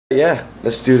Yeah,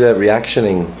 let's do the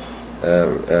reactioning.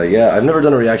 Yeah, I've never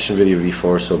done a reaction video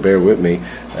before, so bear with me.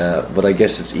 But I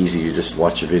guess it's easy, you just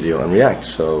watch a video and react,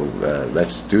 so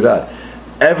let's do that.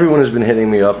 Everyone has been hitting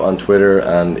me up on Twitter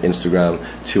and Instagram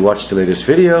to watch the latest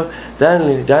video.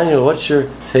 Danley, Daniel, what's your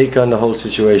take on the whole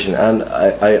situation? And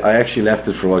I actually left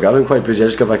it for a while. I've been quite busy, I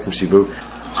just got back from Cebu.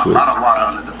 A lot of water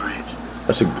under the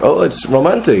bridge. Oh, it's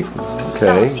romantic.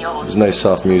 Okay, there's nice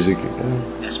soft music.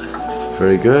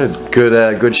 Very good.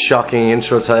 Good shocking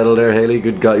intro title there, Haley.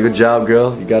 Good job,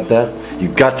 girl. You got that? You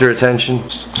got their attention.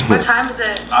 What time is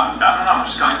it? I don't know, I'm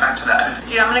just going back to that.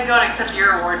 Dude, I'm gonna go and accept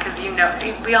your award because you know,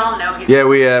 we all know he's... Yeah,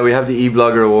 we have the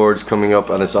E-Blogger Awards coming up,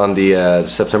 and it's on the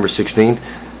September 16th.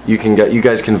 You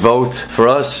guys can vote for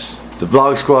us, the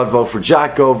Vlog Squad. Vote for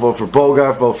Jacko. Vote for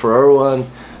Bogart. Vote for Erwan.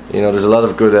 You know, there's a lot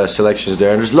of good selections there,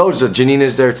 and there's loads of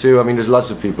Janina's there too. I mean, there's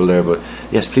lots of people there, but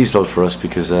yes, please vote for us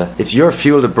because it's your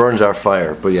fuel that burns our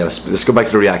fire. But yeah, let's go back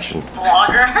to the reaction.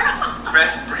 Vlogger.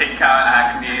 Breast breakout,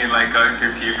 acne, like going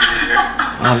through puberty here.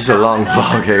 Oh, this is a long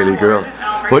vlog, Haley, girl.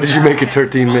 Why did you make it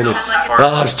 13 minutes?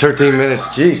 Oh, it's 13 minutes.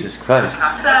 Jesus Christ.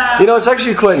 You know, it's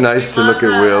actually quite nice to look at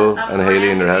Will and Haley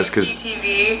in their house because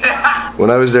when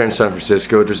I was there in San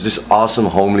Francisco, there's this awesome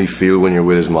homely feel when you're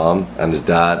with his mom and his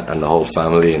dad and the whole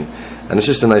family, and it's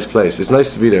just a nice place. It's nice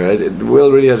to be there.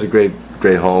 Will really has a great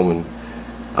home, and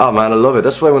oh man, I love it.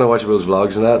 That's why when I watch Will's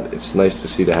vlogs and that, it's nice to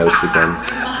see the house again.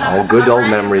 Oh, good old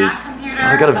memories.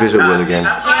 I gotta visit Will again.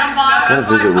 Gotta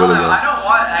visit Will again. I don't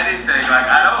want anything. Like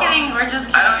We're just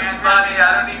kidding. I don't need money. I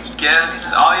don't need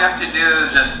gifts. All you have to do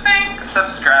is just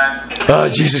subscribe. Oh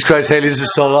Jesus Christ, Haley, this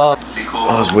is so long. Be cool.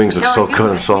 Oh, his wings look so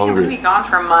good. I'm so hungry. We'll be gone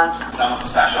for a month. Someone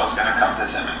special is gonna come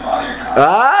visit me while you're gone.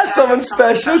 Ah, someone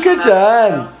special. Good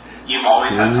job. You've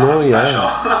always had someone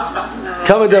special.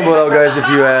 Comment down below, guys, if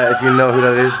you know who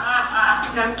that is.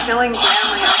 I'm killing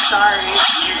Danley, I'm sorry.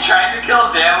 You tried to kill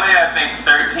Danley, I think,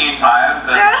 13 times,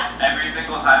 and every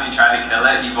single time you try to kill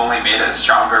it, you've only made it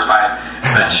stronger by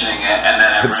mentioning it, and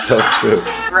then It's so true.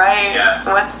 Right. Yeah.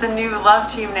 What's the new love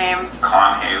team name?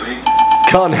 Con Haley.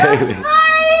 Con Haley.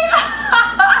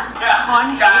 Yeah.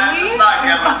 Con Haley? It's not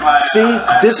good with my...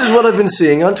 See, this is what I've been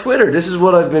seeing on Twitter. This is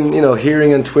what I've been,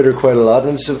 hearing on Twitter quite a lot.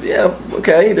 And so, yeah,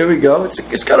 okay, there we go.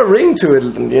 It's got a ring to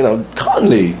it,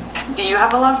 Conley. Do you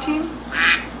have a love team?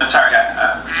 Sorry,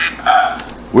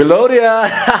 Willodia!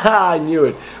 I knew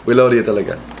it. Willodia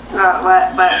talaga.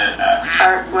 What?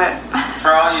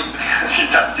 for all you...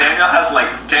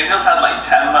 Daniel's had like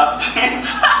 10 love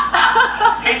teams.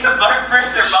 He took our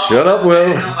first year love. Shut up,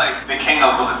 Will. Daniel's like the king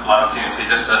of love teams. He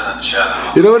just doesn't show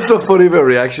them. You know what's so funny about a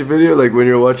reaction video? Like when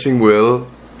you're watching Will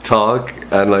talk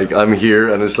and like I'm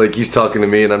here and it's like he's talking to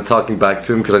me and I'm talking back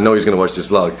to him because I know he's going to watch this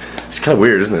vlog. It's kind of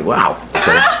weird, isn't it? Wow.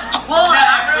 Okay. Well,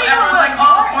 everyone's like,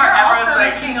 everyone's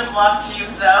like, king of love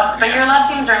teams though. But your love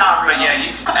teams are not real. but yeah,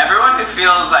 everyone who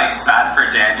feels like bad for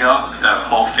Daniel, the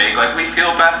whole fake, like we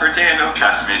feel bad for Daniel.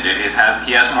 Trust me, dude, he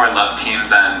has more love teams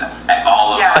than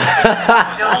all of us.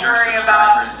 Don't worry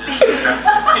about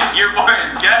Your boy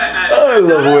is getting it. I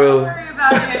love Will. Don't worry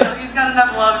about Daniel. He's got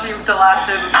enough love teams to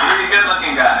last him. He's a good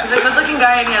looking guy. He's a good looking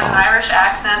guy and he has an Irish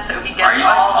accent, so he gets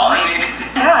all the ladies.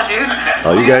 Yeah, dude.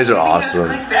 Oh, you guys are awesome.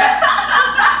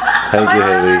 Thank you,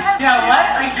 Haley. Yeah, what?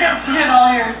 I can't see it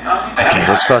all here. Okay,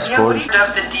 let's fast forward.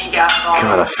 God,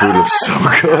 God, that food looks so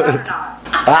good.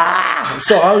 Ah, I'm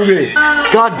so hungry.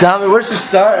 God damn it, where's the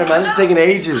starter, man? This is taking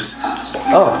ages.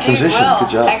 Oh, transition, good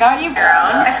job. I got you your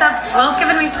own. Except Will's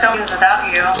given me so much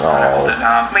without you.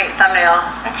 Oh. Wait, thumbnail.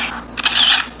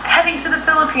 Heading to the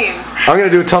Philippines. I'm gonna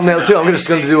do a thumbnail too. I'm just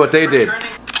gonna do what they did.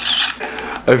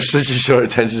 I have such a short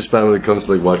attention span when it comes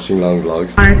to like watching long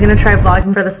vlogs. Connor's gonna try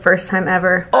vlogging for the first time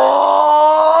ever.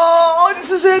 Oh, this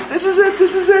is it, this is it,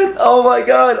 this is it. Oh my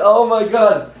god, oh my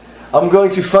god. I'm going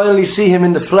to finally see him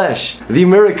in the flesh. The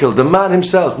miracle, the man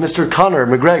himself, Mr. Conor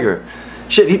McGregor.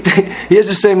 Shit, he has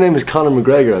the same name as Conor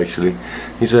McGregor actually.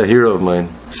 He's a hero of mine.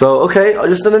 So, okay,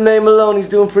 just on the name alone, he's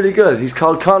doing pretty good. He's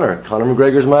called Conor. Conor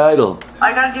McGregor's my idol. All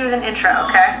you gotta do is an intro,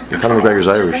 okay? Yeah, Conor McGregor's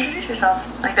Just Irish. introduce yourself,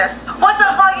 like this. What's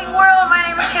up, vlogging world? My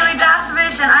name is Haley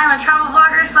Dasovich, and I'm a travel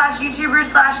vlogger slash YouTuber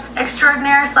slash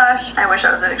extraordinaire slash... I wish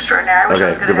I was an extraordinaire. I wish I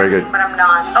was good at everything, but I'm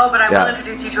not. Oh, but I will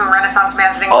introduce you to a Renaissance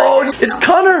man sitting Oh, it's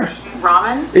Conor!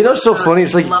 Ramen? You know what's so funny?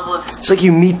 It's like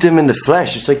you meet them in the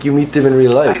flesh. It's like you meet them in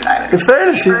real life. In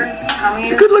fairness,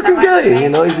 he's a good looking guy,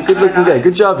 He's a good looking guy.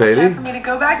 Good job, Haley. It's time for me to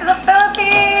go back to the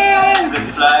Philippines!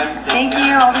 Good flag. Thank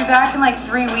you. I'll be back in like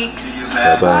 3 weeks.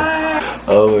 Bye-bye.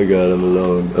 Oh my god, I'm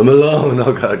alone. I'm alone.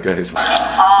 Oh god, guys.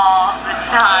 All the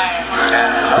time.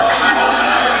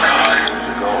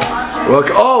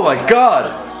 Welcome. Oh my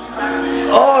god.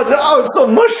 Oh no, it's so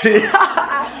mushy.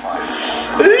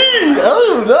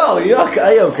 Oh no, yuck,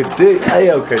 ayaw ka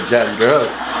dyan, girl.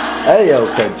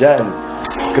 Ayaw ka dyan.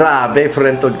 Grabe,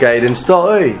 parental guidance to,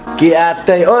 oy.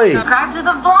 Kiate, oy. Subscribe to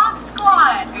the vlog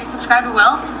squad. Are you subscribed to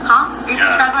Will? Huh? Are you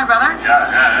subscribed to my brother?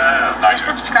 Yeah. Are you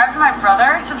subscribed to my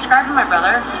brother? Subscribe to my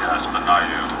brother? Yes, but not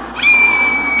you.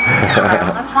 Alright,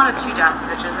 well, that's one of 2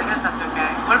 Dasoviches. I guess that's okay.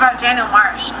 What about Daniel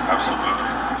Marsh? Absolutely.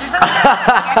 You're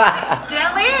subscribed to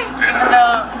Danley? Even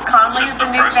though Conley is the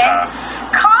new thing?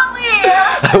 Conley!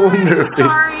 I wonder if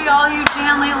sorry, all you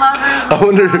Danley lovers. I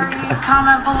wonder if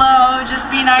comment below.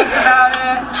 Just be nice about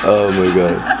it. Oh my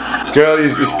god. Girl,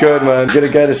 he's good, man. Get a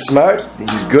guy that's smart,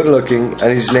 he's good looking,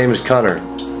 and his name is Connor.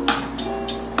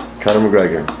 Conor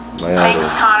McGregor. My idol.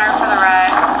 Thanks, Connor, for the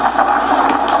ride.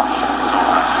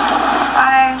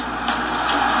 Bye.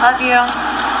 Love you.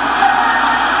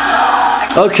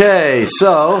 Okay,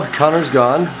 so Connor's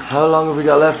gone. How long have we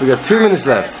got left? We got 2 minutes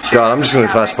left. God, I'm just going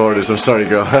to fast forward this. I'm sorry,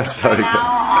 girl. I'm sorry,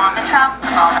 girl.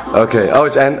 Okay. Oh,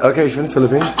 it's end. Okay, she's in the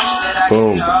Philippines.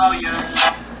 Boom.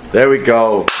 There we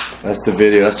go. That's the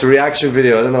video. That's the reaction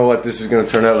video. I don't know what this is going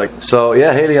to turn out like. So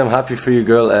yeah, Hayley, I'm happy for you,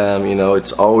 girl. You know,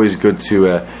 it's always good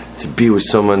to be with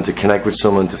someone, to connect with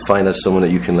someone, to find out someone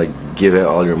that you can like give out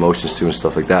all your emotions to and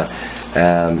stuff like that.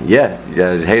 Yeah.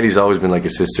 Hayley's always been like a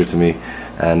sister to me,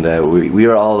 and we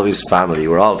are always family.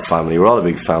 We're all family. We're all a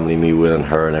big family. Me, Will, and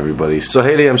her, and everybody. So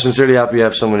Hayley, I'm sincerely happy you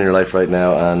have someone in your life right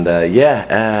now. And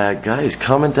guys,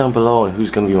 comment down below on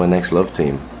who's going to be my next love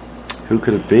team. Who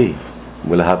could it be?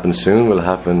 Will it happen soon? Will it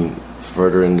happen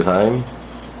further in the time?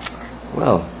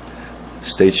 Well,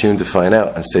 stay tuned to find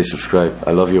out, and stay subscribed.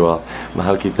 I love you all.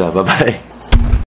 Mahal kita. Bye bye.